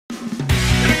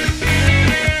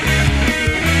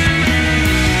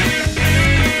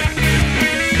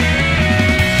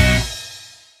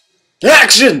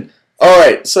Action!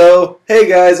 Alright, so, hey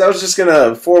guys, I was just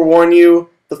gonna forewarn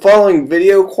you, the following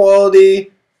video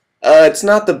quality, it's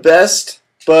not the best,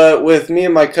 but with me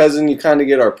and my cousin, you kind of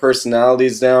get our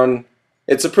personalities down.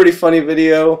 It's a pretty funny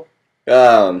video.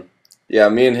 Yeah,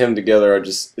 me and him together are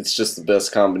it's just the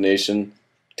best combination.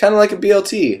 Kind of like a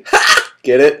BLT.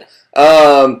 Get it?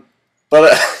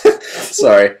 But,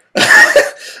 sorry.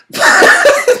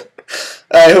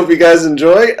 I hope you guys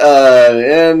enjoy,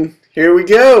 and here we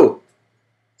go.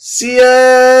 See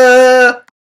ya!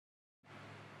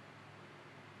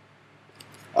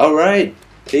 Alright,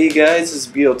 hey guys, this is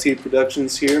BLT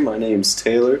Productions here. My name's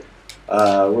Taylor.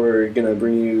 We're gonna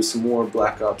bring you some more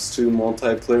Black Ops 2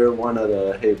 multiplayer. Why not,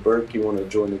 hey Burke, you wanna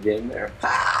join the game there?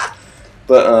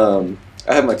 But,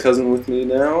 I have my cousin with me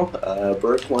now.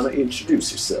 Burke, why don't you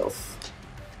introduce yourself?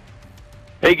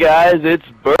 Hey guys, it's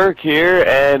Burke here,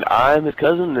 and I'm his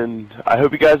cousin, and I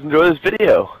hope you guys enjoy this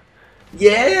video.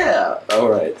 Yeah!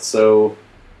 Alright, so,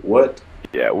 what?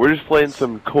 Yeah, we're just playing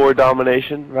some core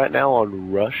domination right now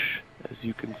on Rush, as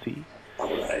you can see.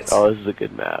 Alright. Oh, this is a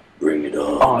good map. Bring it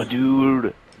on. Oh,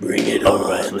 dude. Bring it on.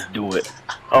 Alright, let's do it.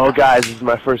 Oh, guys, this is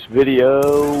my first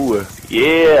video.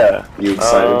 Yeah. You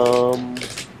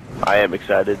excited? I am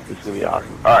excited. This is gonna be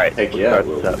awesome. Alright, Heck let's yeah. start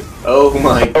this up. Oh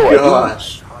my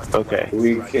gosh. Okay.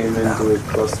 We came into a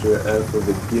cluster F of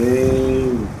the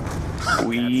game.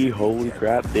 Holy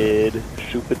crap, did.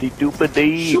 Shoopity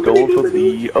doopity, going for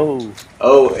the Oh,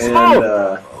 and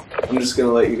I'm just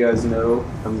gonna let you guys know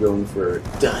I'm going for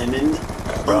Diamond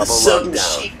on the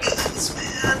submachine guns,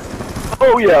 man.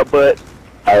 Oh yeah, but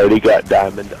I already got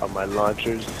Diamond on my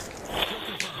launchers.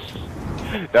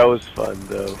 That was fun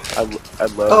though. I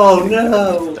love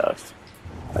stuff.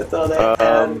 I thought I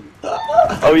had.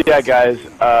 Oh yeah, guys.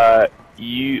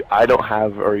 I don't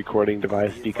have a recording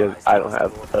device because I don't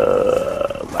have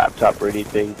a laptop or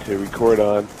anything to record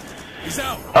on.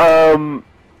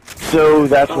 So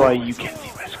that's why you can't see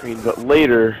my screen. But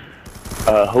later,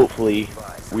 hopefully,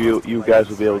 you guys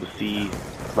will be able to see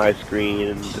my screen,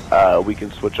 and we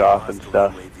can switch off and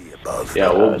stuff.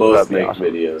 Yeah, we'll both make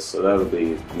videos, so that'll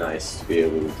be nice to be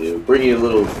able to do. Bring you a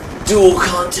little dual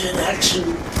content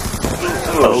action.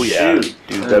 Oh yeah,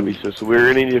 dude, that'd be so. So we're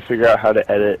gonna need to figure out how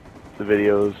to edit the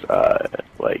videos,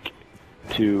 like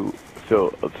to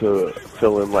fill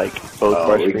in like both of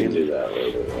our screens. We can do that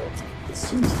later. It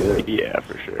seems good. Yeah,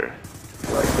 for sure.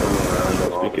 Like going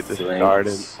around Let's get this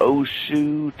started. Oh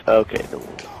shoot! Okay, no.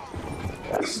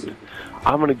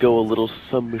 I'm gonna go a little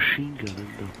submachine gun in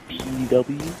the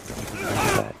PW.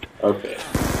 Okay.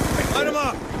 Light him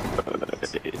up.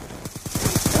 Let's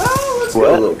go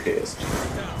a little KSG.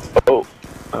 Oh,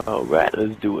 alright,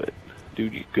 let's do it.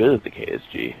 Dude, you're good at the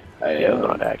KSG. Yeah, I'm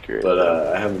not accurate. But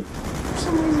I haven't. For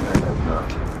some reason, I have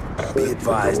not. Be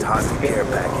advised, hostile care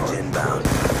package inbound.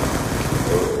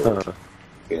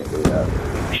 Can't do that.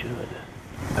 You should.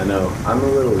 I know. I'm a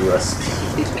little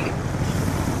rusty. A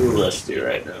little rusty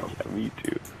right now. Yeah, me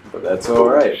too. But that's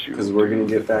alright, because we're gonna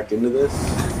get back into this.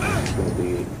 It's gonna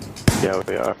be. Yeah,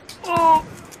 we are.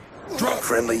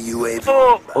 Friendly UAV.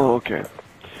 Oh, okay.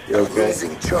 You okay?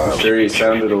 I'm sure you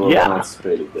sounded a little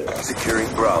constipated there. Securing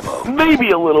Bravo.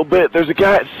 Maybe a little bit. There's a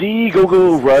guy at C.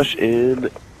 Go, rush in.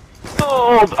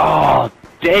 Oh,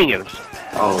 dang it.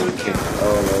 Oh, we can't.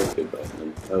 Oh, that was good,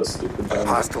 Button. That was stupid. Button.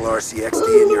 Hostile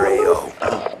RCXD in your AO.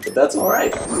 But that's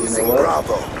alright. Losing you know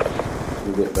Bravo.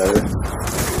 We'll get better.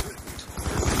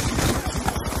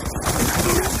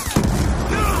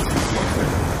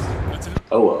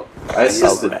 Oh well. I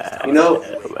assisted. You know,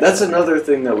 that's another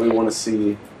thing that we want to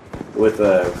see with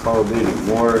Call of Duty.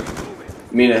 More,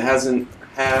 I mean, it hasn't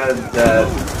had that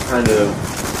kind of,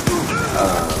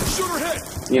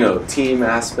 you know, team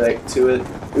aspect to it.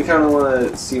 We kind of want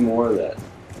to see more of that.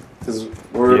 Because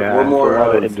we're more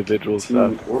of an individual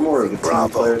stuff. We're more of a team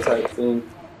player type thing.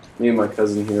 Me and my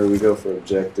cousin here, we go for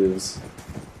objectives.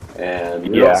 And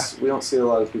we don't see a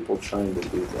lot of people trying to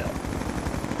do that.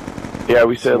 Yeah,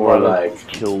 we said a lot like of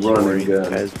kill running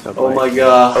guns. Oh like, my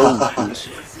god! Oh,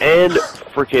 and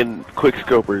freaking quick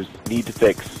scopers need to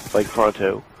fix like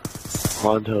pronto.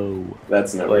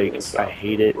 That's never like gonna stop, I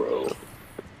hate it. bro.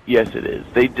 Yes, it is.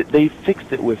 They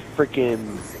fixed it with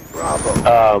freaking.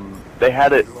 Bravo. They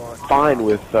had it fine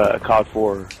with COD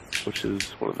 4, which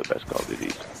is one of the best Call of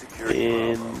Duties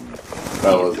in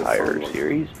the entire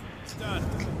series. That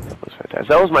was fantastic.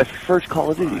 That was my first Call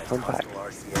of Duty. Fun fact.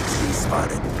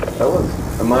 That was.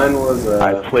 Mine was.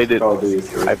 I played it. Call of Duty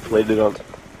 3. I played it on the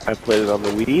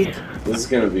Wii. This is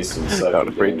gonna be some sucky Not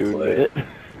afraid to admit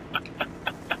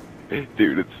it.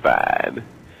 Dude, it's fine.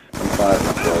 I'm 5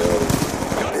 to play.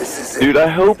 This is Dude, I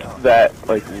hope that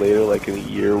like later, like in a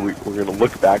year, we're gonna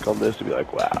look back on this and be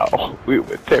like, wow, we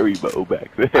were Terry Moe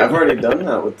back then. I've already done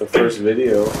that with the first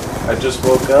video. I just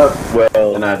woke up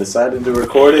Well, and I decided to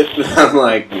record it. And I'm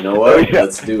like, you know what? Oh, yeah.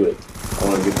 Let's do it. I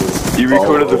want to get this. he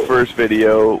recorded the follow. first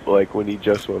video like when he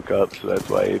just woke up, so that's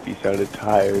why if he sounded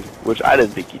tired, which I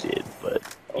didn't think he did, but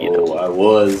you know, I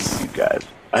was. you guys.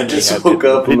 I They just have woke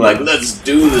different up and like, opinions. let's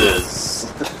do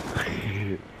this.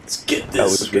 Let's get That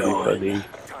this was really going. funny.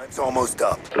 time's almost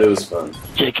up. But it was fun.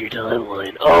 Check your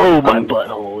timeline. Oh, my I'm-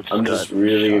 butthole. I'm just got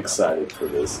really shut up. excited for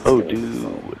this. It's Oh, gonna be dude,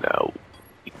 fun. now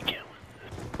we can get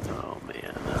with this. Oh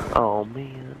man. Oh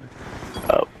man.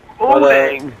 Oh, But,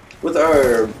 bang. With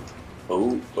our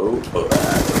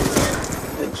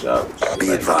headshot. Be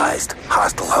advised,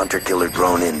 hostile hunter-killer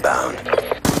drone inbound.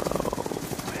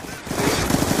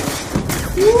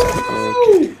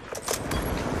 Woo!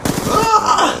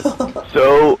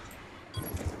 So,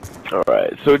 all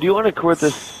right. So, do you want to record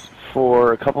this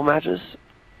for a couple matches?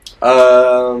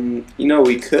 You know,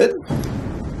 we could.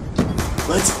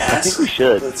 Let's ask. I think we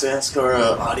should. Let's ask our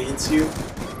audience here.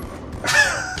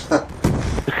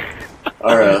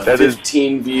 Our That is-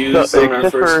 15 views So, on our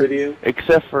except first for- video.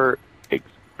 Except for,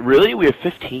 really, we have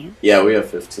 15. Yeah, we have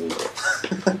 15.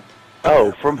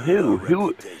 Oh, from who?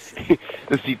 Who?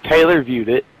 Let's see. Taylor viewed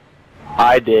it.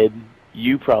 I did.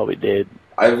 You probably did.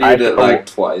 I viewed it like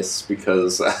twice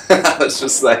because I was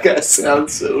just like, I sound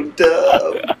so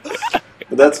dumb.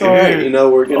 But that's alright, you know,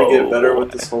 we're gonna get better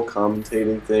with this whole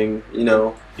commentating thing. You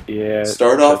know, Yeah.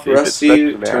 start off if it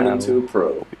rusty, sucks turn now, into a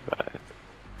pro.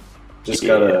 Just Yeah.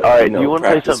 gotta. All right. you know, Do you want to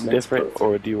play practice something makes different, perfect.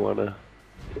 or do you want to?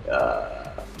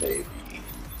 Maybe.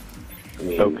 I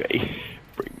mean, Okay.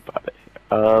 Bring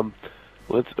body.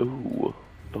 Let's. Ooh.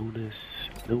 Bonus.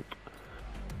 Nope.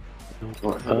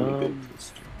 Not really good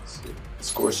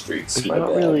score streaks. There's My not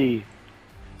bad. really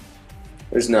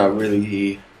There's not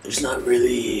really. There's not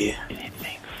really.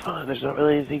 anything fun. There's not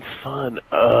really anything fun.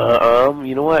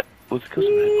 You know what? Let's go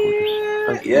some headquarters.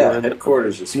 I'm Yeah, feeling-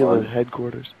 headquarters is feeling fun.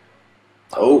 headquarters.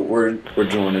 Oh, we're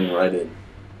joining right in.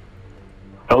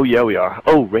 Oh yeah, we are.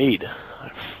 Oh, raid.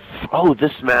 Oh,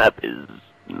 this map is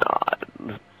not.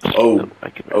 Oh, I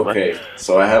can remember. Okay,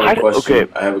 so I have I a don't- question.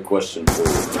 okay. I have a question for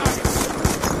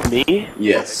you. Me?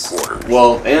 Yes.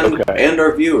 Well, and Okay. and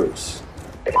our viewers.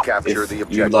 Capture If the you'd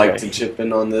objective. like to chip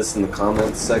in on this in the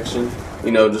comments section,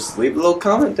 you know, just leave a little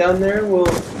comment down there.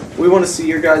 We want to see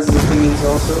your guys' opinions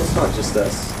also. It's not just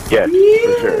us. Yes,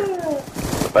 for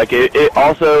sure. Like it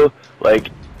also like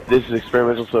this is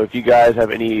experimental. So if you guys have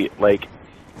any like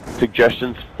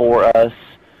suggestions for us,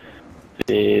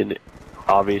 then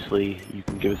obviously you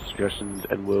can give us suggestions,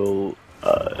 and we'll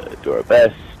do our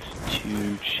best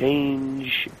to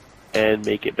change and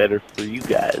make it better for you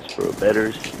guys, for a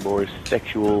better, more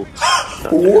sexual,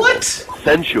 What?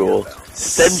 sensual.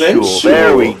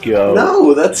 There we go.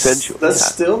 No, that's Sensual, that's yeah.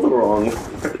 still the wrong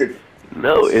word.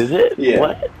 No, is it? Yeah.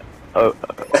 What? Oh,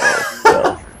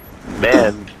 well,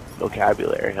 man,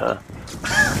 vocabulary, huh?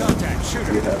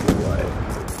 You have the right.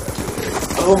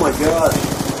 Oh my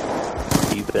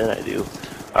god. You bet I do.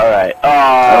 All right. Oh,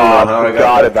 don't know how I I got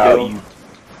forgot that about kill. you.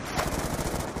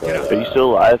 But, Are you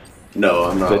still alive? No,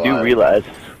 I'm not. 'Cause I do alive. realize.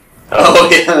 Oh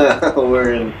yeah,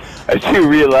 we're in. I do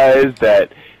realize that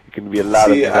it can be a lot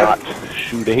See, of not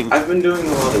shooting. I've been doing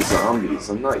a lot of zombies.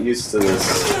 I'm not used to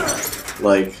this.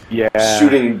 Like Yeah.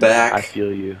 shooting back. I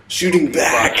feel you. Shooting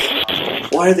back.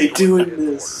 Why are they doing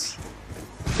this?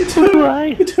 It So do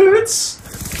I. hurts. It hurts.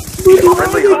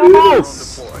 Friendly Oh!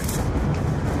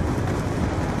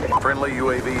 Friendly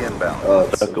UAV inbound. Oh,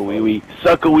 it's so Suck a wee wee.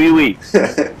 Suck a wee wee.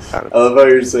 funny. I love how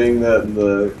you're saying that in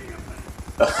the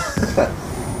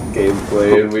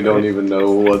gameplay, and we don't even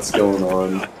know what's going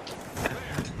on.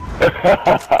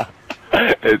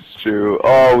 It's true.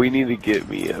 Oh, we need to get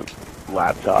me a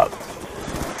laptop.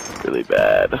 Really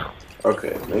bad.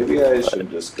 Okay, maybe I should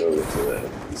just go to the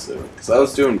episode because I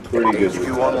was doing pretty good with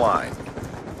HQ that. online.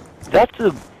 That's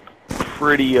a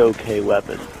pretty okay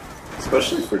weapon.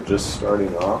 Especially for just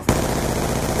starting off.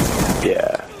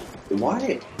 Yeah.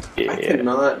 Why? Yeah. I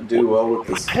cannot do well with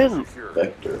this I didn't-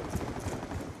 vector.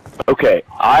 Okay,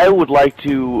 I would like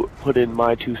to put in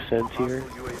my 2 cents here,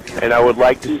 and I would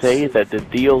like to say that the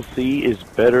DLC is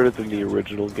better than the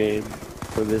original game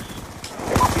for this.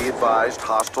 Be advised,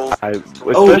 hostiles.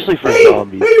 Especially for hey,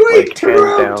 zombies. Wait, like, turn hands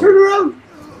around, down. turn around.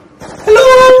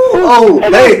 Hello! Oh,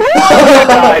 hey!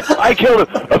 I killed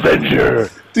him! Avenger!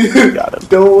 Dude, Got him.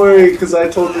 don't worry, because I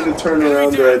told you to turn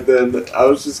around right then. I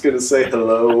was just gonna say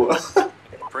hello.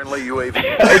 Friendly UAV.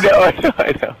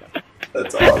 I know.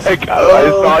 That's awesome. I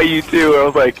saw you too, and I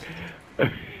was like...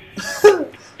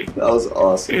 That was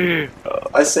awesome.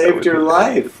 I saved your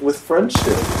life with friendship.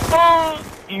 Oh,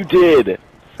 you did.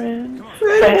 Friendship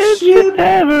Friendship.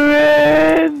 never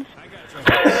ends.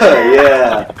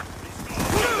 Yeah.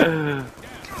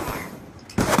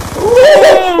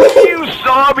 Oh, you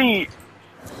saw me.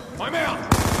 I'm out.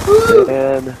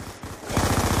 And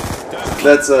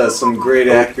That's some great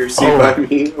accuracy by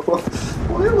me.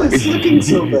 Why am I looking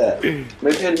so bad?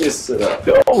 Maybe I need to sit up.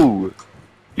 no,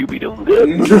 you be doing good.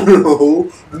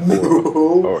 No, no.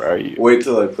 Or are you? Wait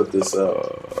till I put this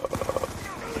up.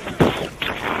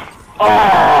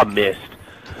 Oh, missed.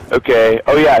 Okay.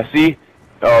 Oh yeah. See.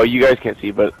 Oh, you guys can't see,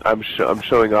 but I'm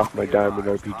showing off my diamond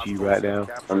RPG right now.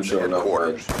 I'm showing off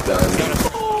my diamond.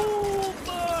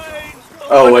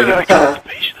 Oh wait,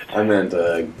 I meant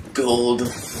gold.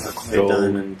 Not quite Gold.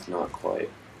 diamond. Not quite.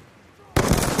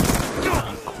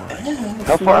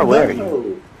 How far away are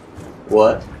you?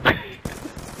 What?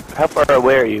 How far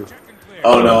away are you?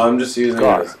 Oh no, I'm just using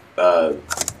God.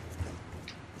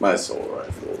 my soul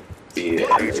rifle.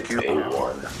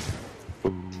 BA1.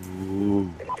 Ooh.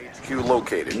 HQ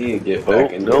located. I need to get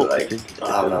back into nope. like.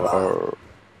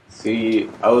 See,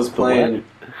 I was playing.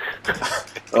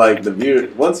 Like the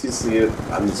view. Once you see it,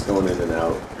 I'm just going in and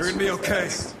out. You're gonna be okay.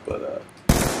 Fast, but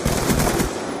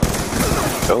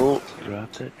Don't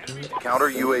drop that. Counter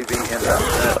UAV inbound.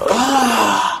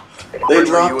 they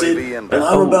dropped it, UAV and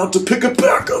I'm about to pick it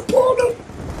back up on it.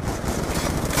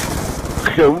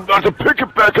 I'm about to pick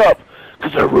it back up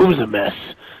because our room's a mess.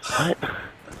 What?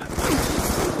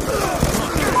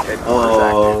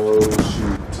 Oh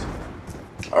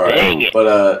shoot! All right, Dang it.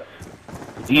 but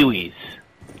Deweys.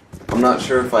 I'm not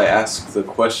sure if I asked the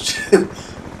question.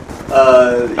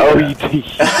 Oh, you did.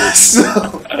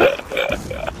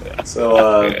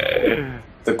 So,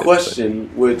 the question,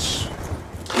 which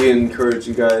we encourage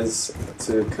you guys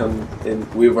to come in,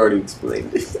 we've already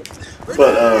explained it.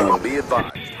 But, Be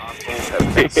advised. Hostiles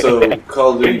have so,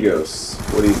 Call of Duty Ghosts,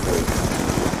 what do you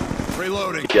think?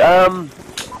 Reloading. Oh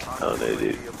no,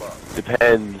 dude.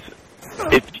 Depends.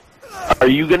 Are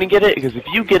you gonna get it? Because if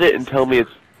you get it and tell me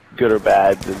it's good or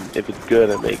bad, then if it's good,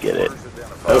 I may get it.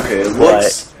 Okay,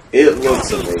 it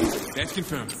looks amazing. That's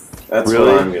confirmed. That's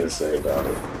Really? what I'm gonna say about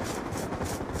it.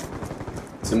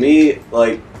 To me,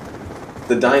 like,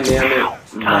 the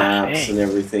dynamic maps and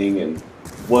everything, and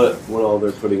what all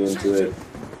they're putting into it,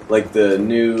 like the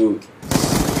new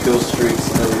kill streaks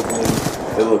and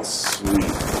everything, it looks sweet.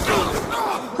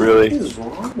 What Really? is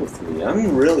wrong with me?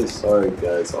 I'm really sorry,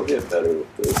 guys. I'll get better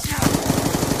with this.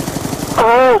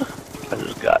 Oh! I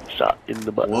just got shot in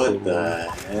the butt. What the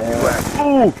heck?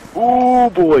 Oh! Oh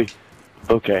boy!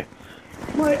 Okay.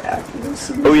 My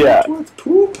accuracy Oh, yeah. with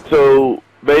poop? So,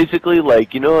 basically,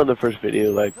 like, you know in the first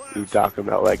video, like, we were talking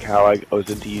about, like, how I was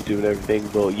into YouTube and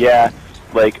everything? Well, yeah,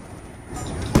 like,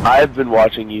 I've been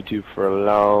watching YouTube for a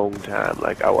long time.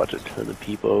 Like, I watch a ton of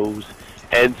people's.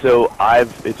 And so,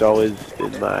 it's always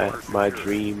been my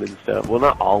dream and stuff. Well,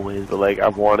 not always, but, like,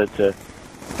 I've wanted to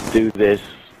do this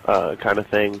kind of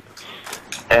thing.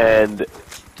 And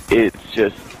it's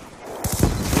just,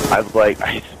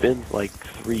 I spent, like,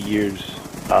 3 years,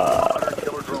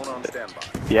 killer drone on standby.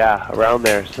 yeah, around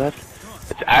there. So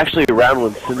it's actually around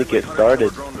when Syndicate started,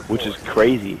 which is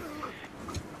crazy.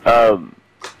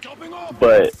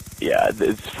 But yeah,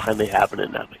 it's finally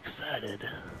happening. I'm excited.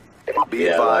 Be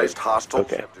Yeah, advised, hostiles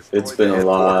okay. have destroyed It's been the a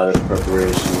lot headquarters. of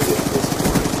preparation to get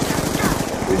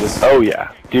this point. We just, Oh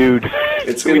yeah, dude.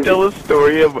 It's Should we gonna tell the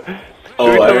story of? Oh,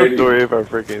 Should we I tell the already- story of our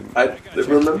freaking? I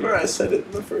remember I said it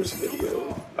in the first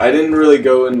video. I didn't really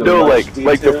go into No, much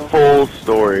like detail. the full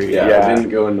story. Yeah, Yeah, I didn't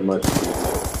go into much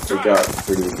detail. It got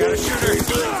pretty good.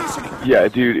 yeah,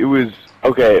 dude. It was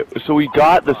okay. So we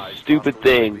got the stupid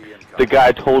thing the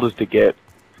guy told us to get,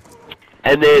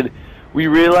 and then we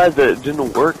realized that it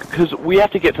didn't work because we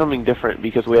have to get something different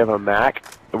because we have a Mac.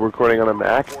 We're recording on a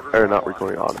Mac, or not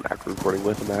recording on a Mac. We're recording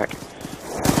with a Mac.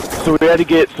 So we had to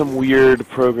get some weird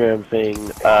program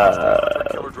thing.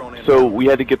 So we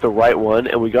had to get the right one,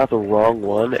 and we got the wrong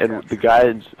one. And the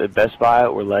guys at Best Buy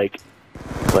were like,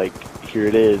 here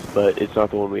it is, but it's not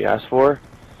the one we asked for.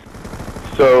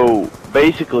 So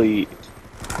basically,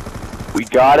 we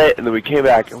got it, and then we came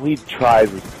back, and we tried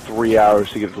for 3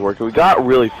 hours to get it to work. And we got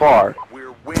really far,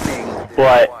 We're winning.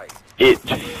 but it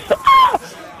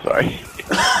sorry,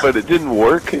 but it didn't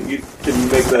work. Can you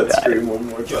make that scream one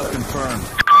more time? Confirmed.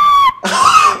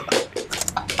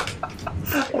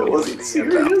 I wasn't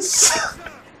serious.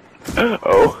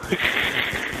 Oh.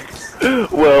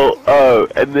 Well,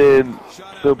 and then,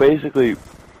 so basically,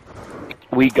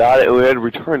 we got it, and we had to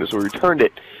return it, so we returned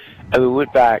it, and we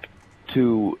went back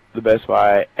to the Best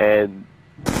Buy, and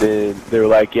then they were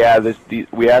like, yeah,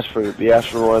 we asked for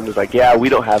one. It's like, yeah, we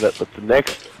don't have it, but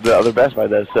the other Best Buy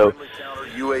does. So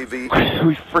UAV.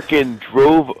 we freaking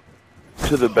drove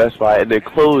to the Best Buy, and they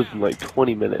closed in like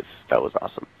 20 minutes. That was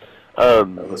awesome.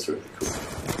 That was really cool.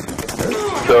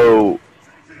 So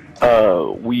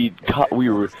we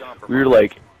were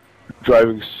like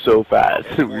driving so fast,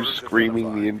 and we were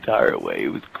screaming the entire way. It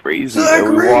was crazy. Zach,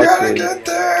 and we gotta get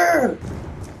there!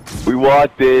 We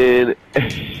walked in,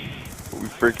 we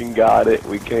freaking got it.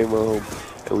 We came home,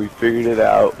 and we figured it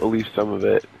out, at least some of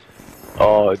it.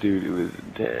 Oh, dude, it was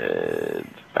intense.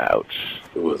 Ouch.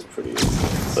 It was pretty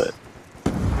But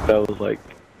that was like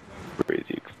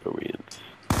crazy experience.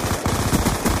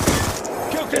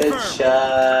 Kill confirmed.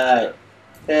 Headshot.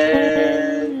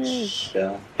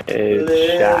 Headshot.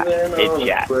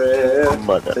 Headshot.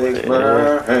 Mother. Take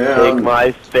my hand. Take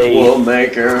my face. We'll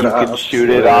make it. You can shoot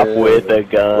it off with a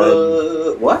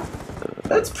gun. What?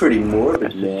 That's pretty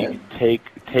morbid, You man. can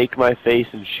take my face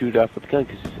and shoot off with a gun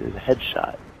because it's a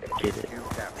headshot. Get it?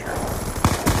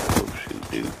 Oh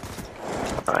shoot, dude.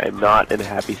 I'm not in a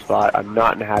happy spot. I'm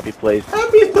not in a happy place.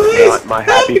 Happy place. Not my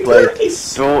happy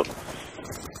place. Don't.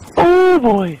 Oh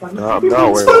boy. No, I'm not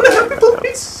It's worried. not a happy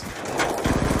place.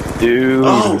 Dude,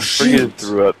 Oh, freaking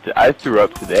shoot. I threw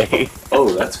up today.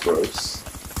 Oh, that's gross.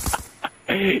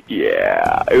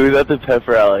 Yeah, it was at the pep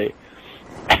rally,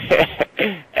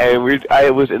 and I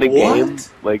was in a game,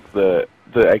 like the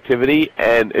activity,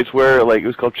 and it's where like it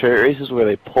was called chariot races, where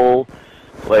they pull,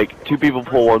 like 2 people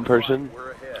pull 1 person,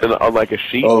 on like a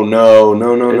sheet. Oh no,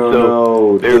 no, no, And no,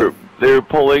 so no. they were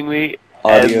pulling me.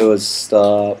 Audio is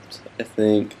stopped, I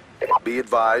think. Be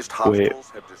advised,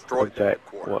 hostiles have destroyed What's the that?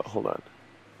 headquarters. What? Hold on.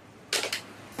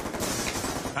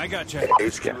 I got you.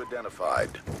 HQ Yeah. identified.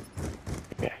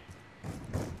 Okay.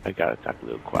 I gotta talk a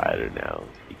little quieter now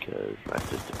because my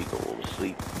sister be going to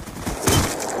sleep.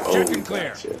 Check and clear.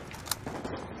 Gotcha.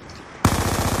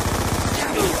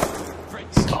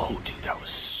 Oh, dude, that was.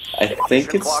 I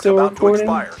think it's Clock still about to recording.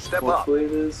 expire. Step up. Hopefully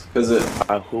it is.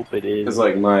 I hope it is. Cause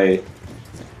like the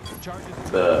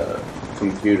Charges.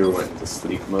 computer went into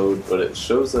sleep mode, but it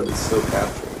shows that it's still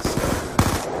capturing. So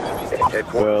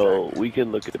Headquarters. Well, we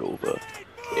can look it over.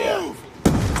 yeah.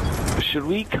 Should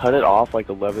we cut it off like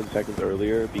 11 seconds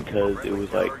earlier because it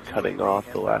was like cutting off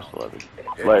the last 11,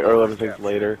 like or 11 seconds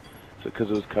later, so because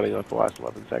it was cutting off the last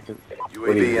 11 seconds. What do you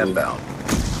UAV mean? inbound.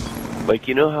 Like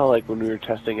you know how like when we were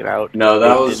testing it out. No,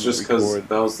 that it was didn't just because record-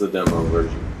 that was the demo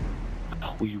version.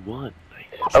 Oh, we won.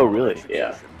 Nice. Oh really?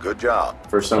 Yeah. Good job.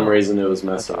 For some reason it was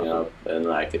That's messing awesome. up, and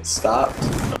like it stopped.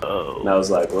 Oh. And I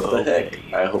was like, what the heck?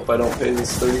 Okay. I hope I don't pay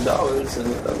this $30 and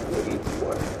it doesn't really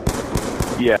work.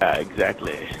 Yeah,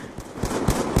 exactly.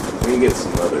 We need to get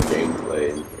some other gameplay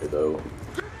in here though,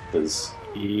 because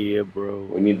Yeah, bro.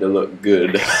 we need to look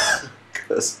good.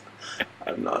 Because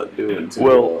I'm not doing too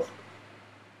Well,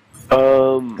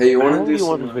 well. Hey, you wanna how do long some- you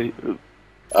want this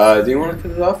video? Do you want to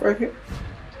cut it off right here?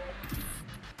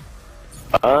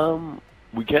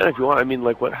 We can if you want. I mean,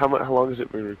 like, what? How long has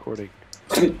it been recording?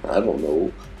 I don't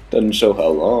know. Doesn't show how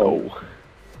long. Oh.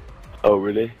 Oh,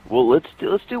 really? Well, let's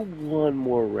do one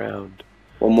more round.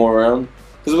 One more round?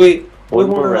 Because we One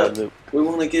more want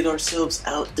round. to get ourselves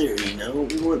out there, you know?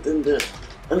 We want them to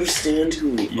understand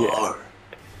who we Yeah. are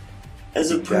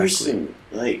as a Exactly. person.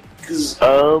 Like, because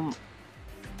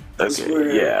That's Okay.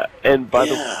 where- Yeah. And by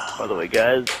Yeah. the way,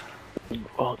 guys.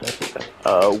 Oh, that's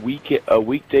weekday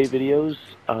videos.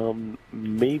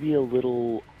 Maybe a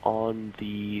little on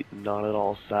the not at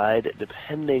all side,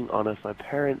 depending on if my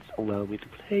parents allow me to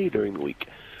play during the week.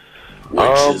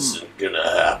 which isn't gonna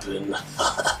happen.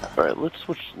 All right, let's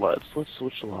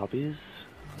switch lobbies.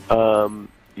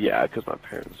 Yeah, because my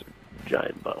parents are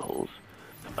giant buttholes.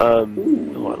 Oh,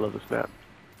 I love this map.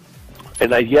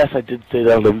 And I did say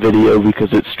that on the video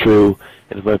because it's true.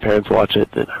 And if my parents watch it,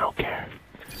 then I don't care.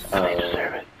 They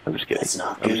deserve it. I'm just kidding. That's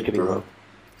not I'm just good, kidding. bro. Mom.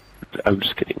 I'm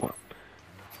just kidding, Mom.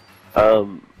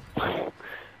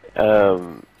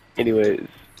 Anyways.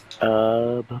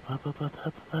 I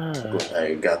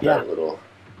got Yeah. that little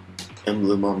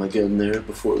emblem on my gun there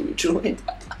before we joined.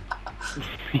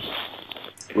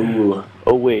 Ooh.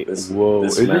 Oh wait. Whoa.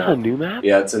 this Is this map. a new map?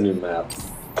 Yeah, it's a new map.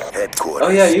 Headquarters.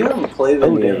 Oh yeah, you haven't played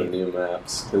Oh, any of the dang. new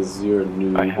maps because you're a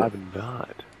noob. I have not.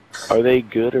 Are they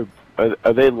good or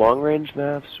are they long range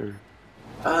maps or?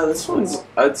 This one's.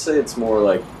 I'd say it's more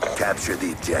like Capture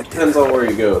the objective. depends on where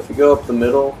you go. If you go up the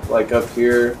middle, like up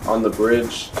here on the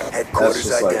bridge, that's Headquarters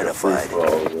just like a identified.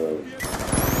 free-for-all zone.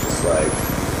 Just like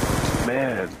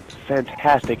Man,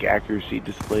 fantastic accuracy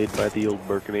displayed by the old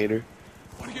Burkinator.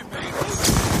 Want to get paid?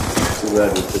 too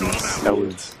bad we couldn't see That it.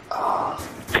 was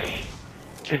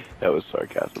that was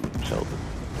sarcasm, Sheldon.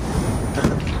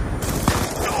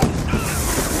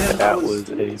 That was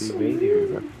a behavior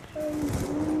reference.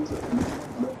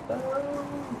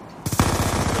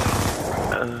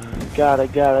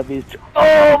 Gotta be.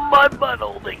 Oh, my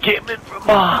butthole! They came in from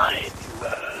behind.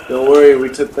 Don't worry, we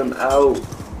took them out.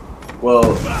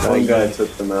 Well, one guy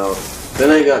took them out. Then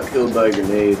I got killed by a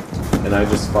grenade, and I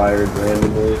just fired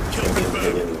randomly and didn't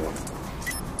hit anyone.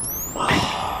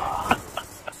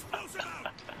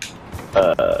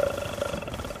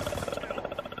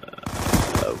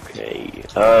 Okay.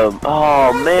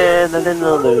 Oh man, I didn't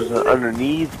know there was an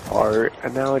underneath part,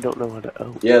 and now I don't know how to.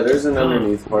 Oh. Yeah, there's an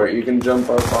underneath part. You can jump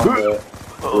up on the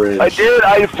bridge. I did.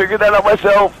 I figured that out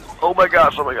myself. Oh my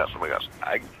gosh. Oh my gosh. Oh my gosh.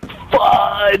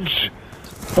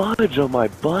 Fudge on my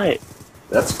butt.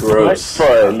 That's gross.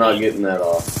 Fudge. I'm not getting that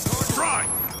off.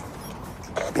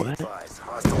 What?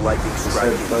 Hostile lightning Just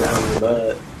strike had fudge on your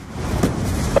butt.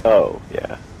 Oh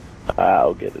yeah.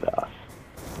 I'll get it off.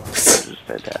 It's just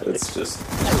fantastic. It's just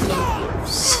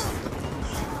gross.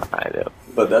 I know.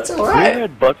 But that's You ever alright.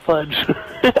 had butt fudge?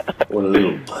 What a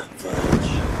little butt fudge.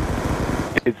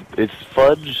 It's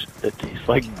fudge that tastes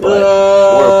like butt.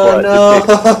 Oh, or a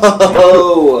butt that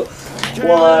no!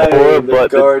 Why? tastes, or a The butt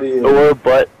Guardian. or a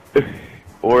butt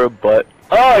or a butt.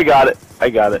 Oh, I got it.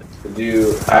 Did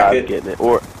you hack I'm it? getting it.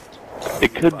 Or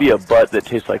it could be a butt that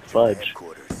tastes like fudge.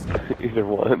 Either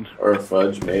one. Or a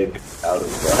fudge made out of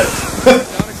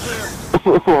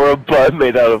butt? Or a butt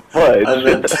made out of fudge. I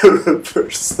meant to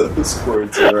reverse those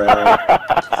words around.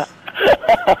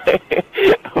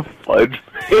 A fudge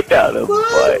made out of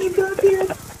butt.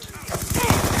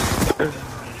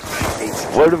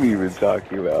 What are we even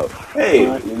talking about? Hey,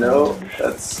 you know,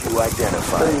 that's to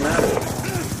identify. doesn't matter.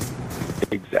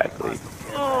 Exactly.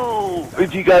 Oh,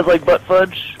 if you guys like butt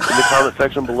fudge, in the comment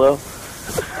section below.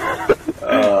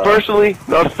 Personally,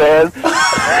 not a fan.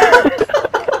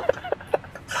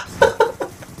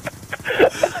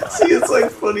 See, it's like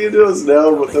funny to us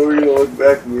now, but then we're gonna look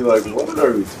back and be like, what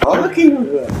are we talking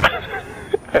about?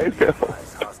 I know.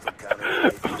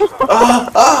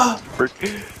 Ah!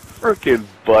 Frickin'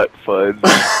 butt fudge.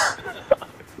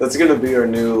 That's gonna be our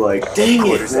new, like, dang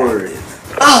it word.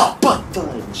 Ah, butt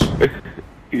fudge!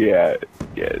 Yeah,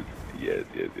 yes.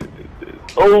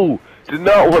 Oh, did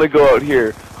not want to go out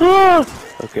here. Ah!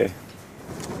 Okay.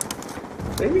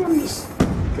 Maybe I'm just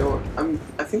going,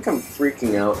 I think I'm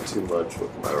freaking out too much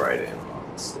with my right hand,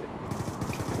 honestly.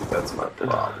 That's my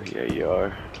problem. Yeah, you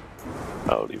are. I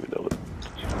don't even know what.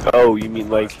 Oh, you mean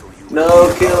like?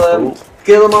 No, kill him!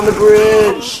 Kill him on the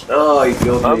bridge! Oh, he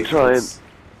killed me. I'm trying.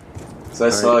 So I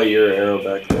saw your arrow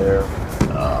back there.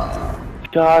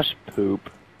 Gosh, poop,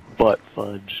 butt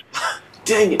fudge.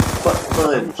 Dang it, butt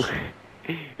fudge!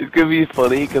 It's gonna be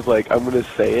funny because like I'm gonna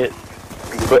say it,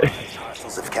 but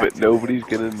nobody's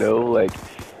gonna know. Like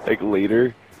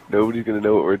later, nobody's gonna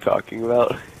know what we're talking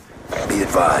about. Be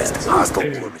advised, hostile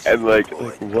formation. And like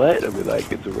what? I mean,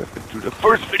 like it's a reference to the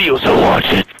first video, so watch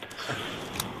it.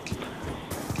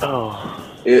 Oh.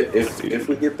 If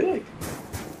we get big.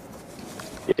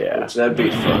 Yeah. Which that'd be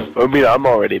fun. I mean, I'm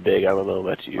already big. I don't know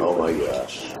about you. Oh my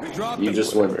gosh. You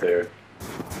just went there.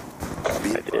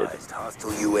 Be advised,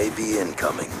 hostile UAV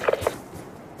incoming.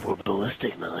 For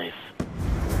ballistic knife.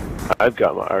 I've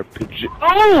got my RPG.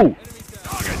 Oh!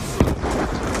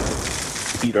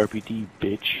 Beat RPG,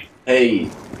 bitch.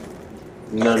 Hey.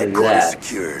 None of Headquarters that.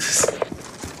 secured.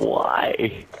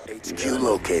 Why? HQ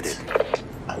located.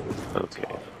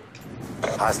 Okay.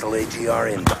 Hostile AGR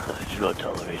inbound. I do not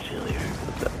tolerate failure.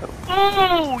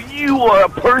 Oh, you are a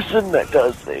person that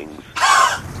does things.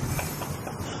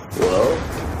 Well,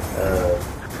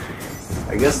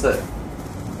 I guess that.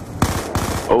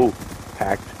 Oh,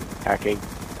 hacking.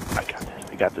 I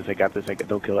got this.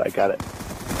 Don't kill it. I got it.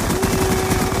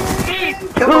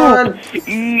 Come on!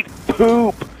 Eat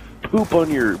poop. Poop on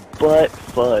your butt,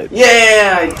 fudge.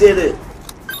 Yeah, I did it.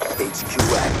 HQ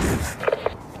active.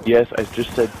 Yes, I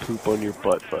just said poop on your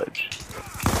butt, fudge.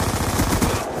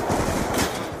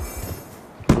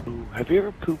 Ooh, have you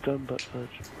ever pooped on butt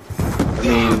fudge? I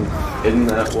mean, isn't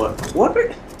that what?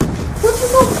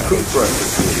 What's all the poop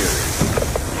rushes here?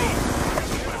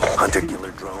 Hunter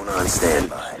killer drone on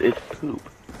standby. It's poop.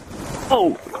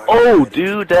 Oh,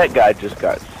 dude, that guy just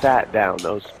got sat down.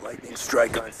 Those. Lightning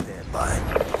strike on standby.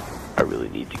 I really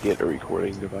need to get a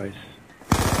recording device.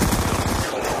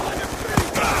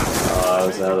 I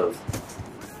was out of.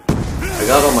 I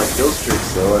got all my kill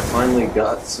streaks though. I finally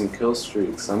got some kill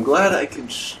streaks. I'm glad I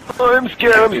could. I'm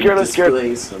scared.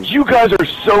 display some. You guys are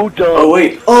so dumb. Oh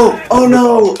wait! Oh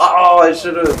no! Oh, I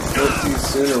should have went to you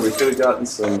sooner. We could have gotten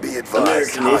some Be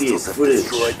advised, American Idiot hostiles have footage.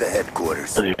 destroyed the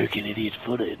headquarters. American Idiot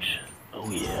footage. Oh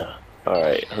yeah. All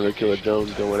right, Hunter Killer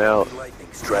Drone going out.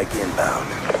 Lightning strike inbound.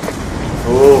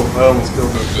 Oh, I almost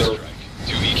killed myself.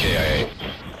 2 EKIA.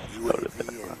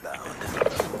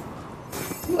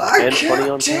 I And funny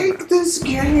on can't take this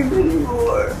game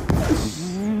anymore.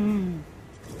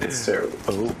 It's terrible.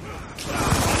 Oh.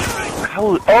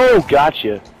 How? Oh,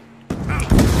 gotcha.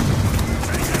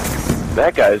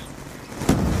 That guy's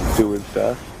doing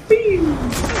stuff.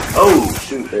 Oh,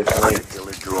 shoot, they're flying.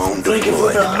 Killer drone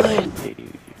deployed.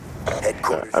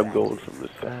 Headquarters. I'm going from the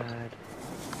side.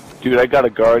 Dude, I got a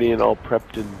Guardian all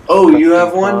prepped and... Oh, you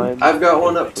have one? I've got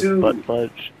one up too. Butt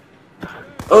fudge.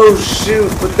 Oh,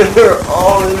 shoot, but they're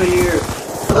all in here.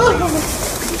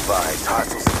 Be advised,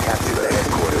 hostiles have captured the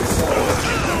headquarters.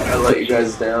 I let you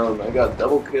guys down. I got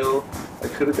double kill. I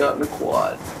could have gotten a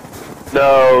quad.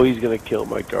 No, he's gonna kill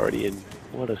my Guardian.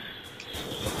 What a...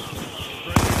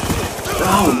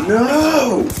 Oh,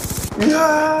 no!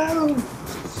 No!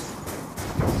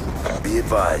 Be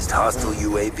advised, hostile Are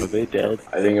UAV. they dead?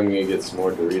 I think I'm gonna get some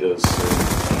more Doritos soon.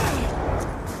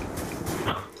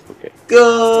 Okay.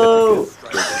 Go!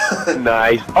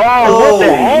 Nice. Oh, what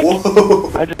the heck?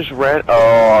 Whoa. I just ran...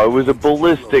 Oh, it was a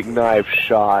ballistic knife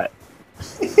shot.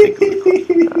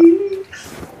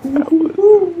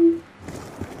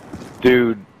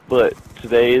 Dude, but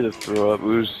today the throw up, it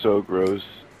was so gross.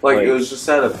 Like, it was just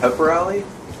at a pep rally?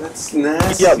 That's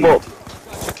nasty. Yeah, well...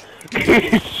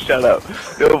 Shut up.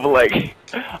 No, but like,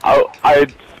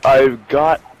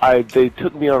 they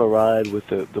took me on a ride with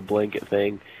the blanket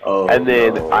thing, Oh, and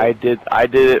then no. I did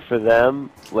it for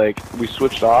them. Like, we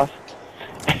switched off,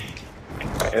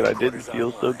 and I didn't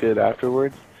feel so good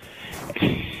afterwards.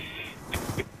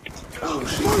 Oh,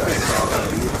 shoot, I saw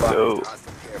that. So,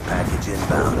 Care package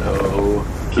inbound. No.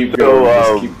 Keep So, going,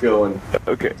 just keep going.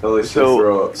 okay, Until they so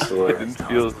throw up I sore. didn't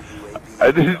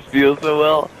feel so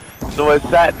well. So I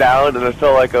sat down and I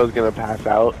felt like I was gonna pass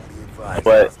out,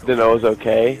 but then I was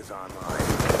okay.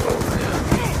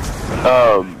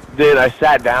 Then I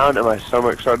sat down and my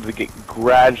stomach started to get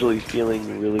gradually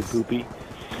feeling really poopy.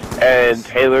 And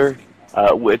Taylor,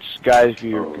 which, guys, if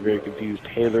you're very confused,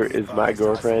 Taylor is my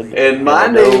girlfriend. And my I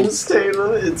know- name's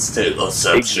Taylor. It's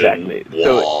Taylorception. Exactly.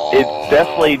 So it's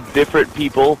definitely different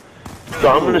people. So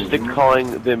I'm gonna stick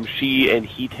calling them she and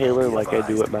he Taylor like I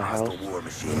do at my house.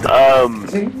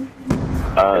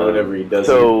 And whenever he does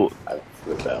so it, I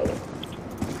flip out.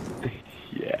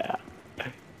 yeah.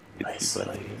 Nice.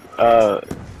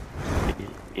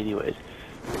 Anyways.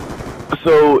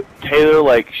 So Taylor,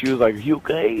 like, she was like, "Are you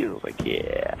okay?" And I was like,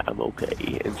 "Yeah, I'm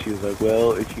okay." And she was like,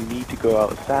 "Well, if you need to go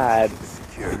outside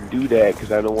and do that,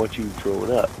 because I don't want you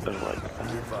throwing up." And I'm like,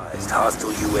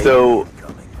 Hostile UAV. So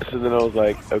then I was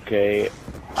like, okay,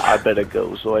 I better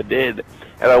go. So I did.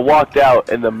 And I walked out,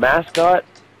 and the mascot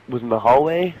was in the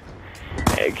hallway.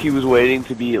 And he was waiting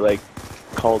to be, like,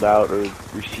 called out or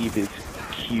receive his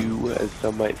cue, as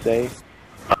some might say.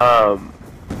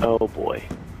 Oh boy.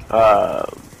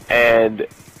 And, dang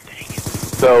it.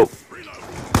 So,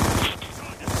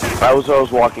 I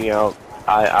was walking out.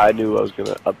 I knew I was going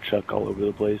to upchuck all over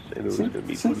the place, and it was going to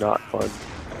be not fun.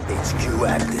 HQ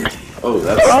active. Oh,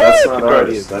 that's not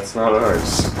ours. That's not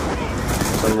ours.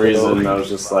 For some reason, I was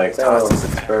just like, oh,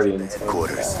 Guardians.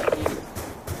 Headquarters.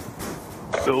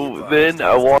 So then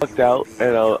I walked out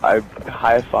and I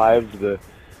high-fived the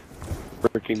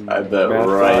freaking I bet mascot,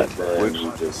 right then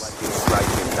you just...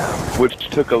 Strike inbound. which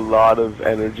took a lot of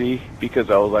energy because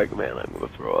I was like, man, I'm gonna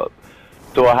throw up.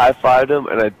 So I high-fived him,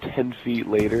 and 10 feet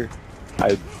later,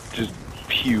 I just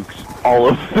puked all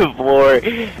over the floor,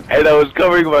 and I was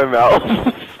covering my mouth.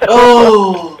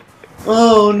 Oh!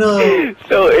 Oh no!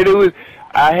 So it was.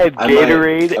 I had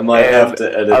Gatorade. I might and have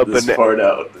to edit a this part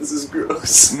out. This is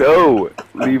gross. No,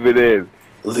 leave it in.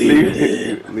 Leave it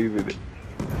in. Leave it in.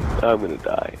 I'm gonna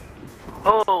die.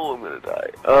 Oh, I'm gonna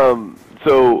die.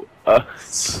 So,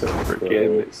 So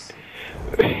freaking. gross.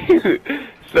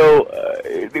 So,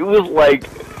 it was like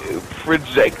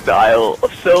projectile.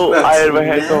 So I had my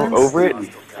hand going over it, and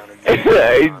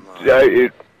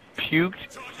it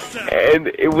puked, and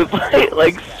it was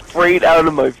like sprayed out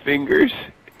of my fingers.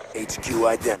 HQ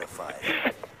identified.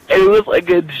 And it was like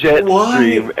a jet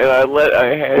stream, and I let my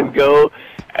hand go,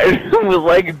 and it was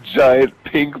like a giant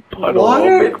pink puddle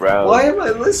on the ground. Why am I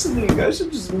listening? I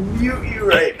should just mute you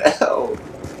right now.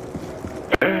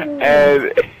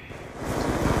 And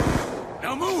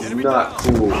Now move. Not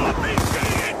cool.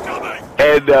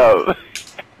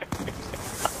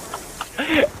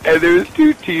 and there was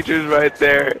 2 teachers right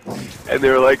there, and they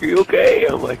were like, "Are you okay?"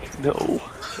 I'm like, "No."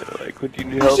 They're like, "What do you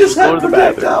need help?" just Go had to the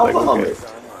bathroom. projectile I'm like, vomit.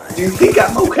 "Okay." Do you think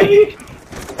I'm okay?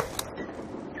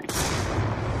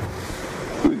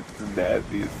 It was the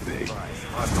nastiest thing.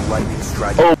 Hostile lightning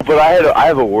strike. Oh, but I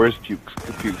have a worse puke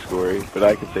story, but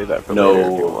I can say that for later if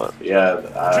you No. want. Yeah,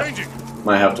 I Changing.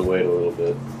 might have to wait a little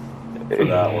bit for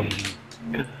that one.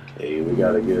 Hey, we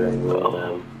got a good angle on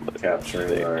them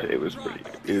capturing our. It was pretty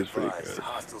good.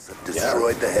 Hostiles have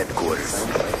destroyed the headquarters.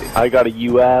 I got a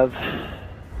UAV.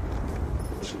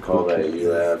 We should call that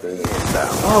UAV.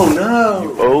 Oh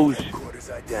no! Oh,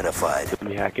 Headquarters identified. let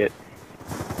me hack it.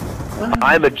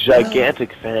 I'm a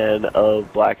gigantic fan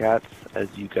of Black Hats, as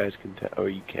you guys can tell, or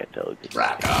you can't tell.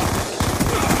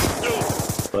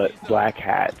 But Black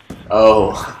Hats.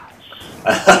 Oh.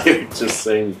 I thought you were just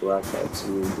saying Black Hats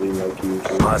being like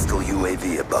usual. Hostile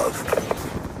UAV above.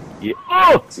 Yeah.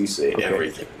 Oh! So you say Okay.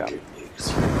 everything.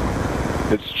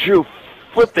 It's true.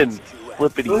 Flippity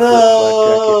flip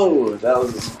No! That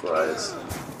was a surprise.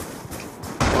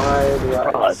 Why did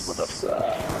I Surprise, suck?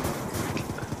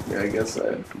 Yeah, I guess I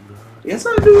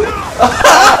do it.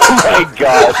 Oh my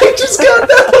god. I just got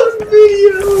that on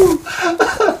video!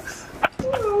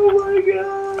 Oh my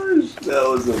gosh! That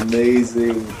was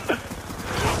amazing.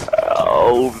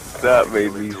 Oh, that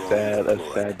made me sad. A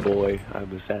sad boy.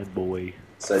 I'm a sad boy.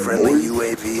 Friendly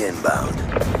UAV inbound.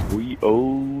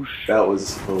 That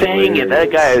was hilarious. Dang it,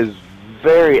 that guy is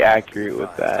very accurate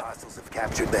with that. Hostiles have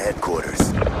captured the headquarters.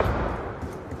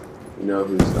 You know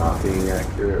who's not being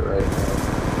accurate right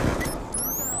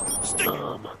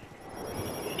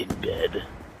In bed.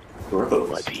 now?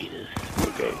 Gross. Penis.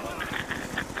 Okay.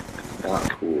 Not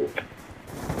cool.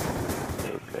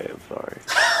 Okay, I'm sorry.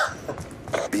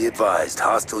 Be advised,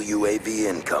 hostile UAV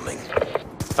incoming.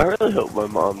 I really hope my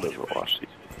mom doesn't watch these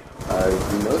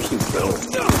You know she don't.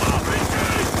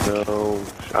 videos.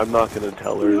 No, I'm not gonna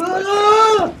tell her.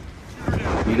 Ah!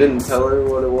 You didn't tell her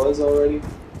what it was already?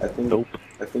 I think. Nope.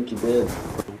 I think you did.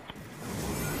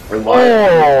 And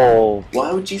Oh!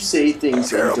 why would you say things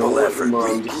that you Terrible don't want your effort.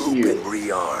 mom to Regroup hear? and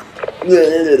rearm.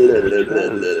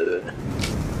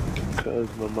 Because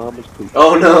my mom is pooping.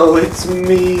 Oh no, it's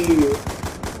me!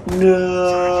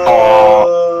 No!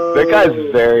 Aw, that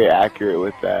guy's very accurate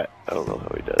with that. I don't know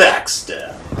how he does it.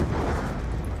 Backstab!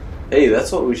 Hey,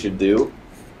 that's what we should do.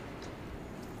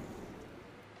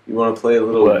 You want to play a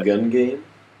little What? gun game?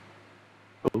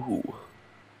 Ooh.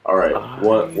 Alright, I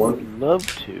one. would love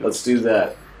to. Let's do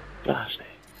that. Gosh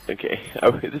dang. Okay,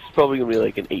 this is probably gonna be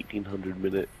like an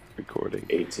 1800-minute recording.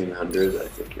 1800, I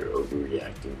think you're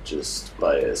overreacting just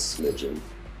by a smidgen.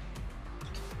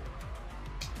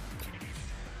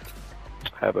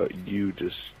 How about you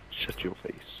just shut your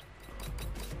face?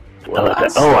 Well,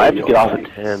 I have to get off at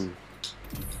 10.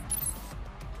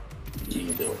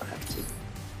 You don't have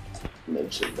to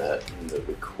mention that in the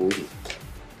recording.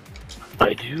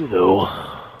 I do though.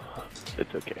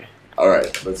 It's okay.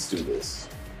 Alright, let's do this.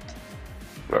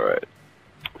 Alright.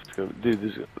 Dude,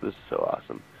 this is so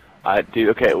awesome.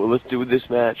 Okay, well let's do this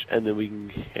match and then we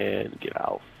can get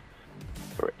out.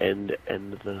 Or end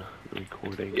the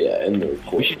recording. Yeah, end the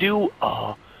recording. We should do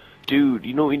dude,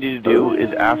 you know what we need to do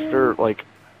is after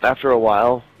a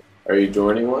while, Are you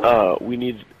joining one? we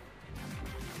need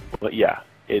but yeah,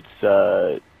 it's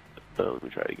let me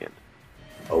try it again.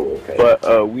 Oh, okay.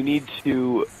 But we need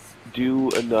to do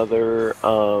another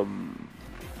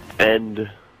end.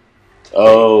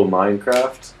 Oh,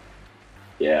 Minecraft?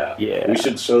 Yeah. Yeah. We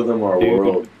should show them our Dude.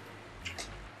 world.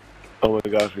 Oh my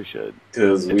gosh, we should.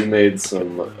 Because we made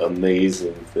some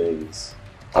amazing things.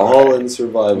 All in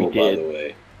survival, We by did. the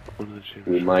way.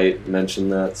 We might mention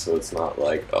that so it's not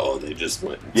like, oh, they just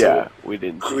went into Yeah, we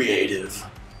didn't. creative.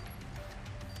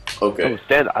 Okay, Oh,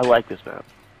 Stan, I like this map.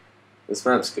 this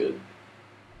map's good.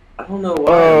 I don't know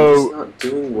why Oh, I'm just not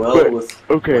doing well but- with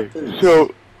Okay, weapons.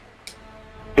 so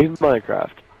in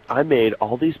Minecraft, I made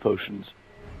all these potions.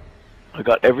 I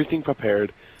got everything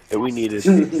prepared that we needed,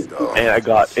 and I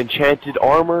got enchanted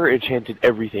armor, enchanted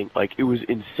everything. Like, it was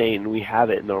insane. We have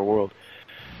it in our world.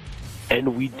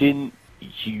 And we didn't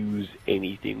use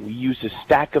anything. We used a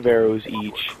stack of arrows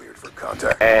each, Cleared for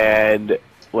contact. and,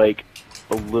 like,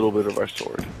 a little bit of our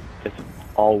sword. That's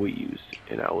all we used,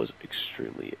 and I was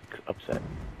extremely upset.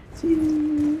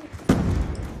 It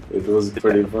was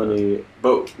pretty funny.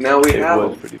 But now we It have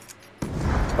was them. pretty...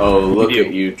 Oh, look do.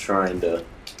 at you trying to...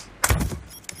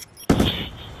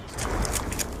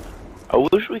 I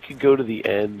wish we could go to the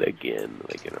end again,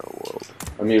 like, in our world.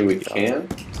 I mean, we can.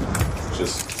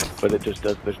 Just... But it just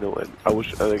does. There's no end. I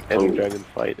wish like Ender Oh. Dragon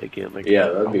fight again. Like Yeah,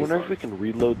 that'd I be wonder fun. if we can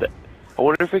reload the. I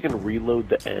wonder if we can reload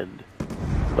the end.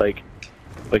 Like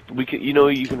we can. You know,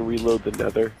 you can reload the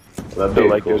Nether. That'd So be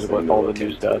a like cool there's thing like to all the look new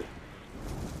into. stuff.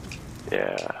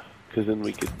 Yeah, because then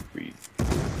we could read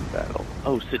battle.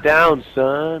 Oh, sit down,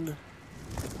 son.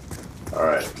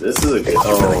 Alright, this is a good...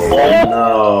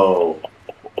 Oh,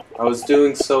 no. I was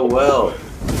doing so well.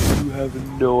 You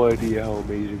have no idea how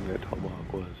amazing that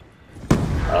tomahawk was.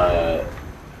 I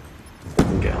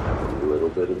think I have a little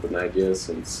bit of an idea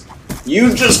since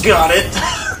you just got it.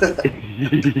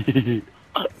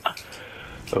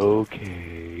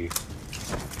 Okay.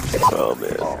 Oh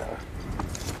man.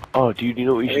 Oh, dude, you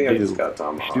know what we should do? I just got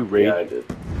tomahawk. We should do rage. Yeah, I did.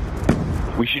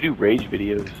 We should do rage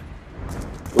videos.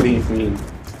 What do you mean?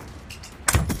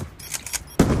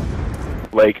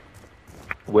 Like,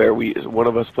 where one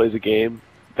of us plays a game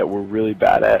that we're really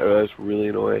bad at or that's really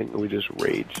annoying, and we just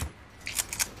rage.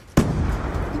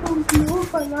 I don't know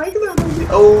if I like that movie.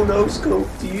 Oh, no scope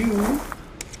you.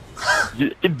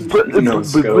 No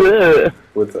scope.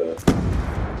 With a...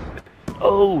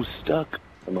 Oh, stuck.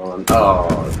 Come on. Oh.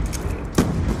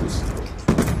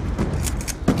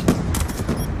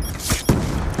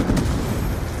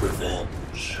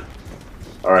 Revenge.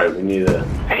 Alright, we need a...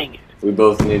 Dang it. We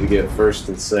both need to get first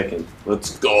and second.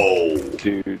 Let's go!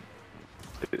 Dude.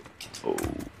 Oh.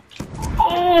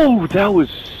 Oh, that was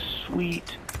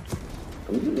sweet.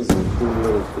 I'm getting some cool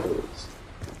little kills.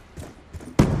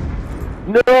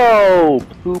 No!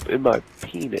 Poop in my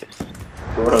penis.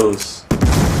 Gross.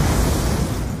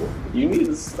 You need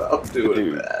to stop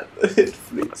doing that. It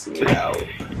freaks me out.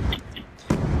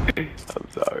 I'm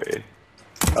sorry.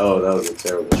 Oh, that was a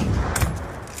terrible shot.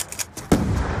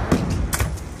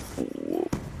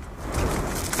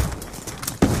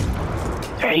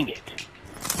 Dang it.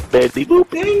 Badly boop.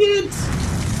 Dang it!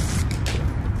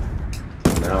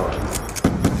 Now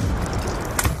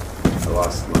I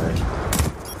lost my...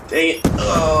 Dang it!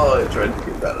 Oh, I tried to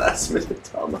get that last minute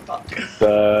tomahawk.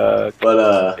 Suck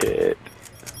But, it.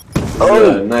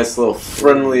 Oh! A nice little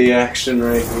friendly action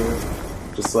right here.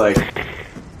 Just like...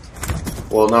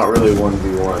 Well, not really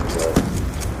 1v1, but...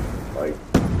 Like...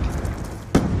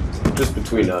 Just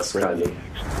between us, kind of.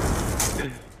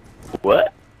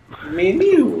 What? Me and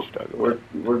you! We're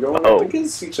going up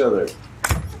against each other.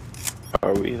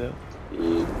 Are we, though?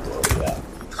 Yeah.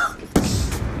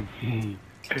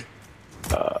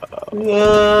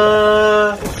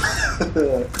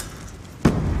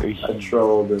 I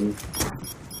trolled him.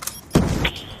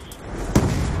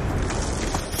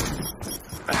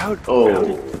 Oh,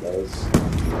 that was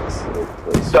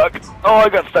stuck. Oh, I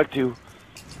got stuck too.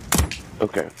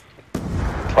 Okay.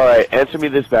 Alright, answer me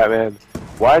this, Batman.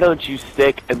 Why don't you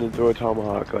stick and then throw a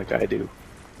tomahawk like I do?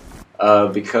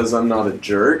 Because I'm not a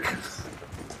jerk.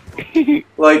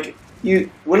 Like,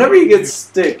 whenever you get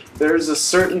stick, there's a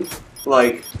certain,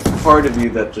 like, part of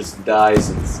you that just dies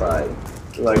inside.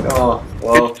 You're like, oh,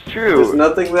 well, it's true. There's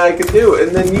nothing that I can do.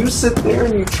 And then you sit there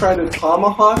and you try to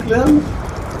tomahawk them?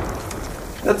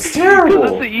 That's terrible.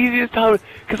 That's the easiest time,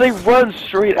 because they run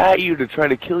straight at you to try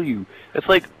to kill you. It's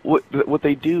like what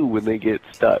they do when they get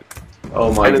stuck.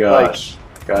 Oh my gosh.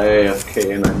 Guy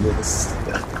AFK and I missed.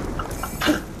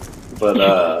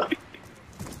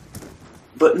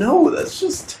 But no, that's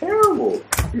just terrible.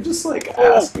 You're just like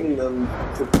asking them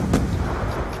to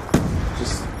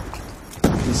just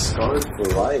be scarred for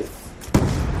life.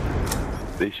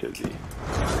 They should be.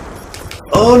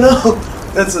 Oh no!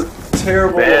 That's a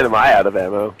terrible... Man, am I out of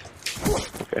ammo.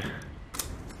 Okay.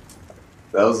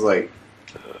 That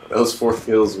was 4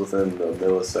 kills within a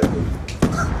millisecond.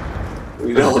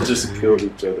 We all just killed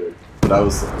each other. But I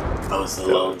was the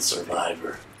lone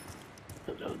survivor.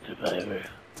 The lone survivor.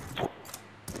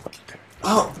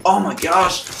 Oh my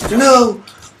gosh! No!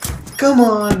 Come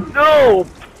on! No!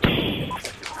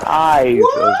 Pies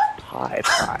of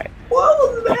pie. What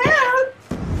was that?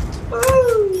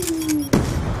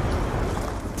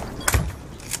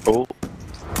 Oh.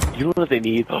 You know what they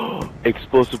need?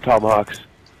 Explosive tomahawks.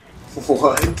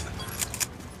 What?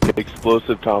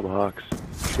 Explosive tomahawks.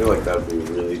 I feel like that would be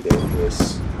really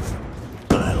dangerous.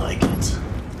 But I like it.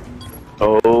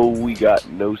 Oh, we got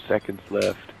no seconds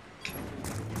left.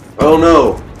 Oh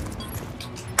no!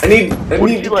 I need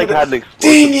you like had an explosive?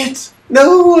 Dang it!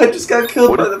 No, I just got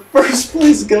killed by the first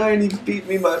place guy and he beat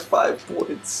me by 5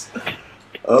 points.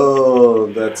 Oh,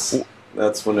 that's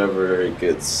whenever it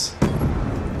gets...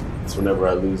 That's whenever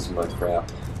I lose my crap.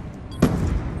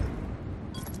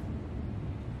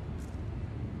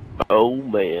 Oh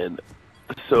man.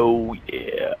 So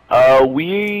yeah.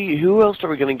 Who else are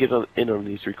we gonna get in on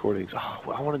these recordings? Oh,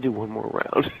 I want to do one more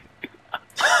round.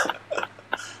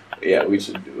 Yeah, we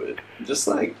should do it. Just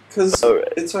cause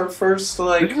it's our first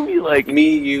it's gonna be like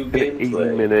me, you an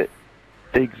gameplay. 8-minute.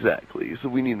 Exactly. So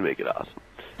we need to make it awesome.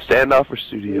 Standoff or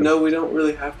studio? No, we don't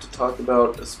really have to talk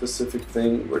about a specific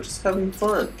thing. We're just having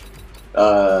fun.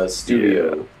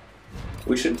 Studio. Yeah.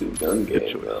 We should do gun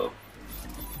game though.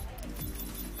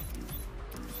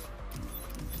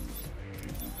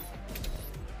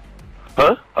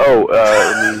 Huh? Oh,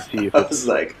 let me see if I was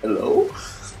like, hello?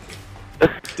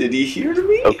 Did he hear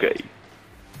me? Okay.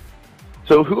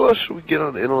 So who else should we get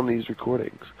in on these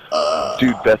recordings?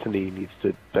 Dude, Bethany needs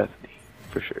to... Bethany,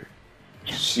 for sure.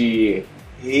 She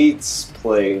hates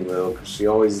playing, though, because she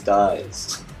always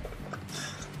dies.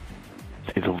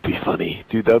 It'll be funny.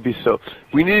 Dude, that would be so...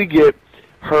 We need to get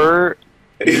her,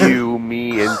 you,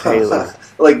 me, and Taylor.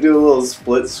 Like, do a little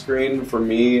split screen for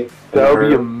me. That would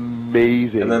be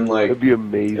amazing. And then, like... That'd be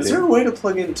amazing. Is there a way to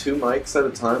plug in 2 mics at a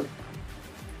time?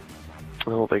 I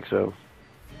don't think so.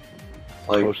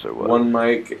 Like, there was. one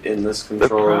mic in this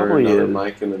controller, another is.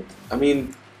 mic in a... I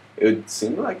mean, it would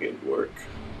seem like it'd work.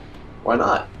 Why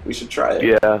not? We should try it.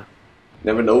 Yeah.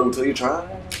 Never know until you try.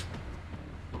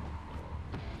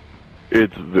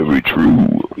 It's very true.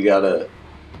 You gotta...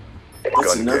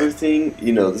 That's another thing,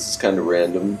 you know, this is kind of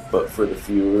random, but for the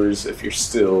viewers, if you're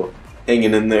still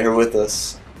hanging in there with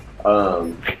us,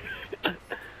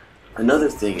 another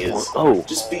thing is,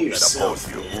 just be yourself,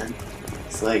 man.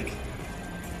 It's like,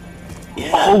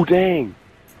 yeah. Oh, dang.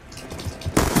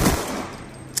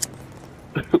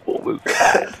 What was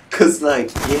that? Cause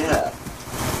like, yeah.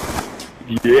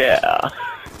 Yeah. I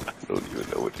don't even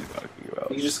know what you're talking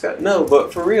about. You just got, no,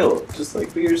 but for real, just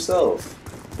like be yourself.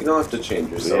 You don't have to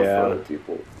change yourself Yeah. for other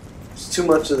people. There's too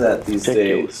much of that these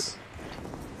Ridiculous. days.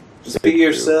 Just be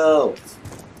yourself.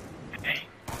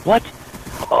 What?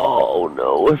 Oh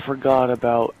no, I forgot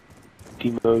about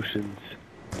demotions.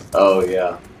 Oh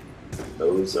yeah.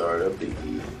 Those are the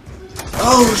biggie.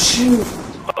 Oh shoot!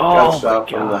 Oh Got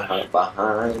shot my from the gosh.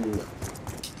 behind.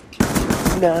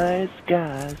 Nice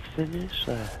guys finish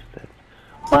last.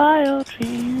 Why I'll treat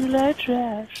you like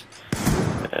trash.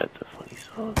 That's a funny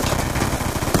song.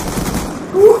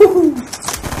 Woo!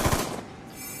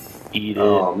 Eat it.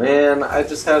 Oh man, I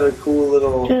just had a cool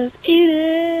little. Just eat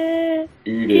it.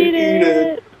 Eat it, eat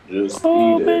it. Just eat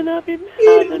Open it. up your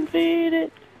mouth and feed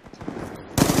it.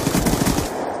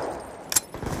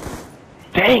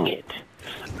 Dang it.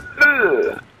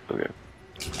 Ugh. Okay.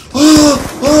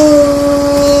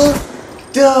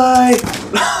 Die!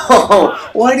 Oh,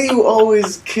 why do you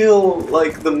always kill,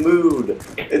 like, the mood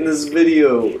in this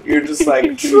video? You're just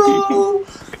like, troll!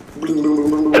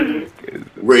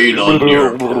 Rain on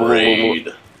your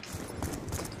parade.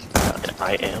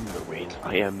 I am the rain.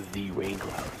 I am the rain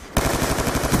cloud.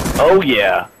 Oh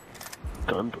yeah.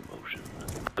 Gun promotion.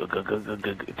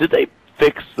 Did they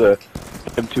fix the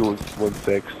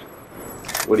M216?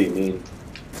 What do you mean?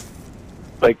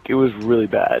 Like, it was really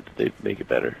bad. Did they make it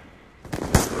better?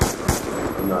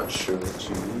 I'm not sure what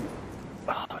you mean.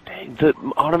 Oh, dang. The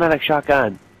automatic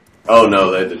shotgun. Oh no,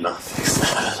 they did not fix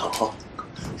that at all.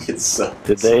 It sucks.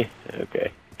 Did they?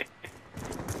 Okay.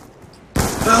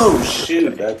 Oh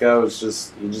shoot, that guy was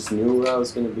just, he just knew where I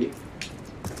was gonna be.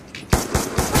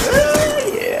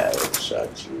 Yeah, it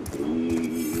shot you.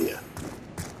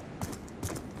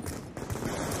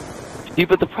 See,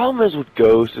 but the problem is with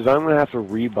Ghost is I'm gonna have to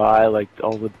rebuy like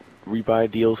all the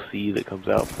DLC that comes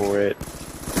out for it.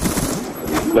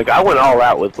 Like I went all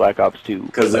out with Black Ops 2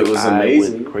 because like, it was I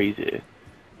amazing. went crazy.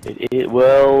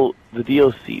 Well, the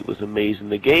DLC was amazing.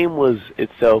 The game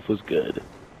itself was good.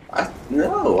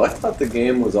 No, I thought the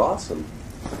game was awesome.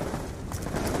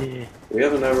 Yeah. We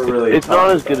haven't ever really. It's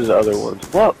not as good as other ones.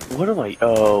 What am I?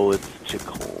 Oh, it's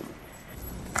Chicholm.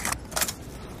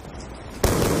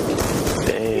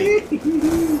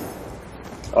 Dang.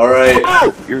 Alright,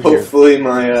 Oh, you're here. hopefully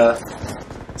my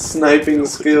sniping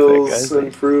skills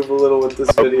improve a little with this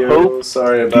video.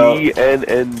 Sorry about...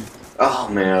 DNN. Oh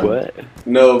man. What?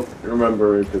 No,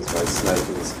 remember, because my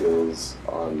sniping skills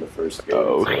on the first game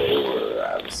were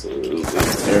absolutely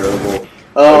terrible.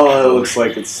 Oh, it looks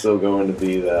like it's still going to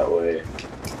be that way.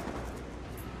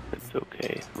 It's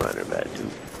okay. Mine are bad too.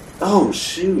 Oh,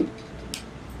 shoot.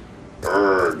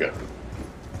 Erg.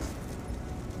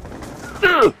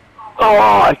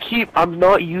 Oh, I'm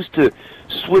not used to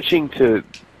switching to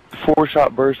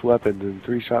 4-shot burst weapons and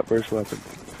 3-shot burst weapons.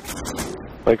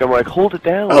 Like, I'm like, hold it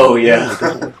down. Oh, yeah.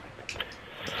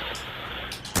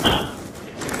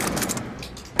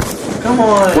 Come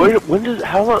on. When does,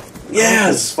 how long?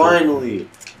 Yes, finally.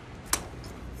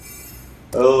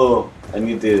 Oh, I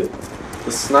need to,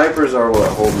 the snipers are what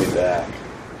hold me back.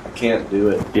 I can't do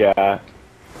it. Yeah.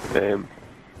 Same.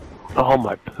 Oh,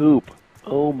 my poop.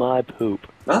 Oh, my poop.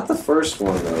 Not the first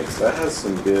one, though, because that has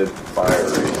some good fire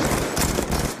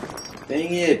rate.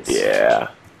 Dang it. Yeah.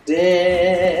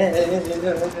 Dang.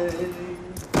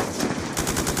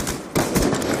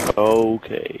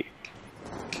 Okay.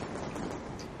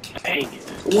 Dang it.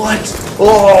 What?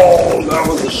 Oh, that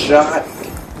was a shot.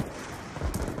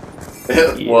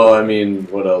 Yeah. Well, I mean,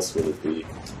 what else would it be?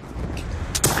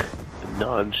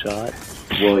 non-shot.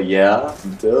 Well, yeah,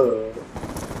 duh.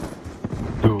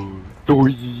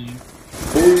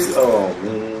 Oh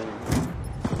man,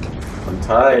 I'm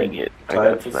tied. Dang it! I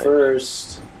Tied got for sniped.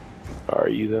 first. Are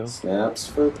you though? Snaps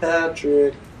for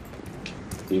Patrick.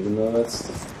 Even though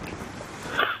that's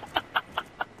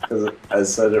because I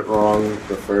said it wrong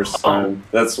the first time.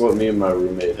 That's what me and my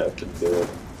roommate have been doing.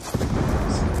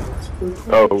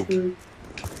 Oh.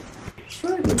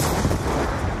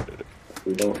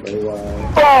 We don't know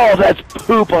why. Oh, that's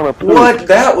poop on a poop. What?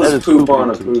 That was is poop on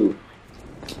a poop.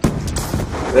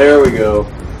 There we go.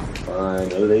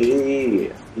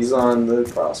 Finally. He's on the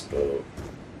crossbow.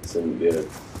 It's in good.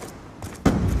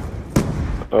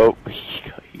 Oh,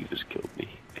 he just killed me.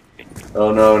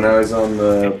 Oh no, now he's on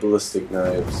the ballistic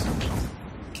knives.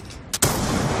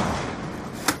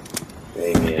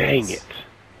 Dang it. Dang it.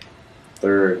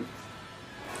 Third.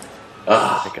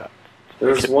 Ah. I got. There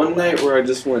was one night where I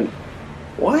just went,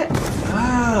 what?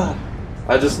 Ah.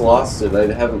 I just lost it.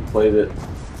 I haven't played it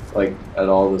like at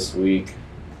all this week.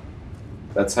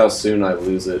 That's how soon I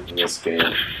lose it in this game.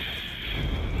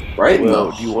 Right in the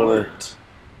Well, do you wanna- heart.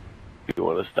 You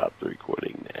want to stop the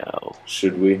recording now?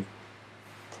 Should we?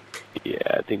 Yeah,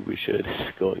 I think we should.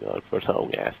 It's going on for a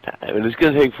long ass time, and it's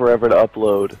gonna take forever to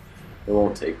upload. It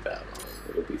won't take that long.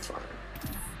 It'll be fine.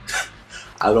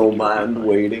 I don't mind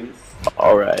waiting.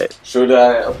 All right. Should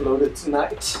I upload it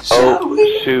tonight? Shall Oh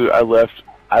we? shoot! I left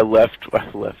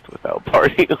without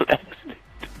partying on accident.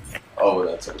 Oh,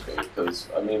 that's okay, because,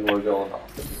 I mean, we're going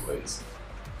off anyways.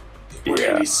 We're Yeah.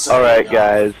 gonna be All right, signing off.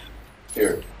 guys.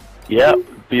 Here. Yep.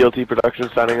 BLT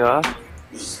Productions signing off.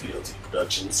 This is BLT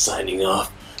Productions signing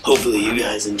off. Hopefully you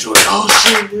guys enjoyed. Oh,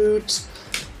 shoot!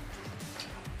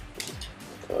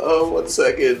 Oh, 1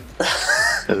 second.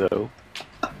 Hello.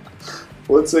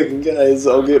 1 second, guys.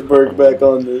 I'll get Berg back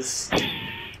on this.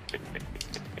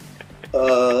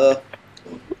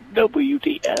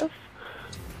 WTF?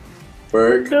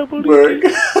 Berg. WTF. Berg.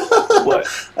 What?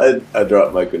 I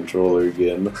dropped my controller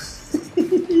again.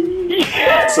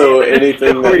 So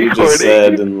anything that you just Recording.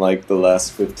 said in like the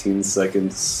last 15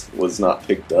 seconds was not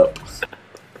picked up.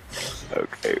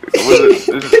 Okay. Is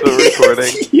it still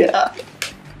recording? Yeah.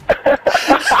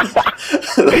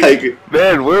 Like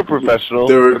Man, we're professional.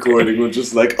 the recording was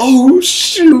just like, oh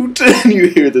shoot, and you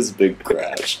hear this big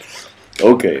crash.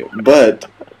 Okay, but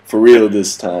for real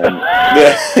this time.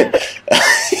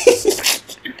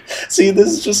 See, this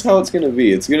is just how it's gonna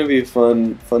be. It's gonna be a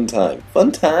fun time.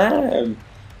 Fun time.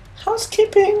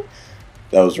 Housekeeping.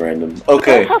 That was random.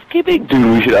 Okay. Housekeeping. Dude,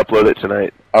 we should upload it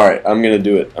tonight. Alright, I'm gonna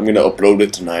do it. I'm gonna upload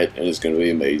it tonight, and it's gonna be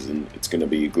amazing. It's gonna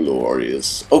be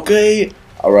glorious. Okay!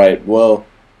 Alright, well,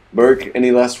 Burke,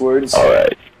 any last words?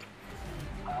 Alright.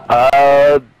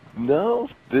 No.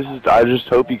 I just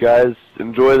hope you guys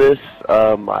enjoy this,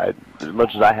 as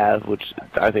much as I have, which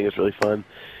I think is really fun.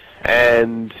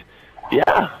 And,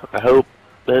 yeah, I hope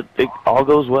that it all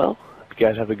goes well. You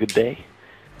guys have a good day.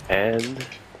 And,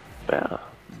 yeah,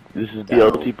 this is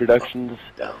BLT Productions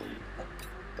Down.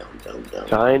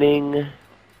 signing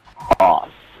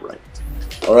off. Right.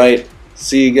 Alright,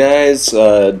 see you guys.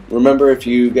 Remember, if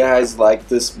you guys like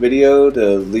this video,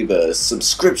 to leave a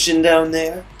subscription down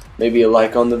there. Maybe a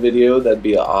like on the video. That'd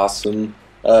be an awesome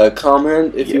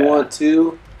comment if you Yeah. want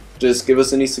to. Just give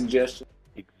us any suggestions.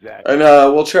 Exactly. And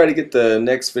we'll try to get the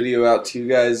next video out to you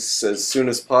guys as soon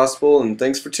as possible. And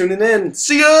thanks for tuning in.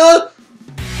 See ya!